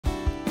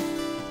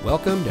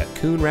Welcome to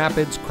Coon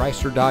Rapids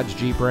Chrysler Dodge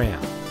Jeep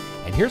Ram.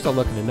 And here's a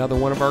look at another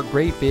one of our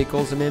great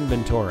vehicles in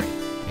inventory,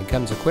 and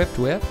comes equipped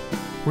with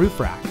roof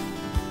rack,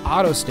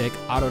 auto stick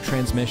auto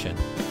transmission,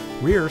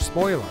 rear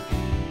spoiler,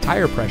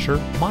 tire pressure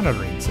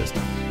monitoring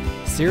system,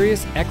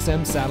 Sirius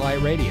XM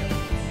satellite radio,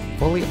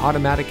 fully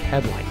automatic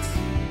headlights,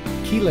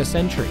 keyless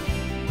entry,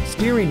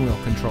 steering wheel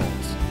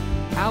controls,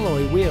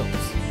 alloy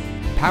wheels,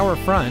 power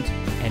front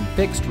and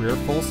fixed rear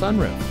full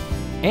sunroof,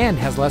 and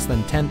has less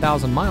than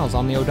 10,000 miles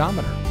on the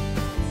odometer.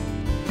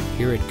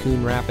 Here at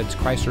Coon Rapids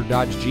Chrysler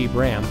Dodge Jeep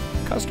Ram,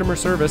 customer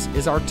service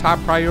is our top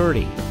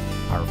priority.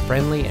 Our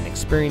friendly and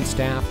experienced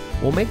staff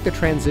will make the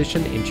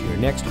transition into your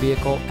next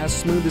vehicle as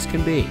smooth as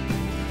can be.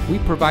 We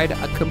provide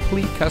a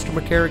complete customer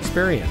care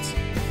experience,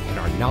 and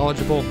our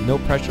knowledgeable,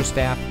 no-pressure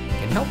staff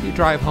can help you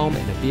drive home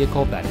in a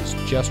vehicle that is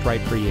just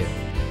right for you.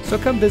 So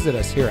come visit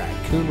us here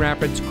at Coon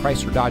Rapids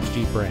Chrysler Dodge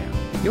Jeep Ram.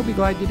 You'll be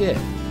glad you did.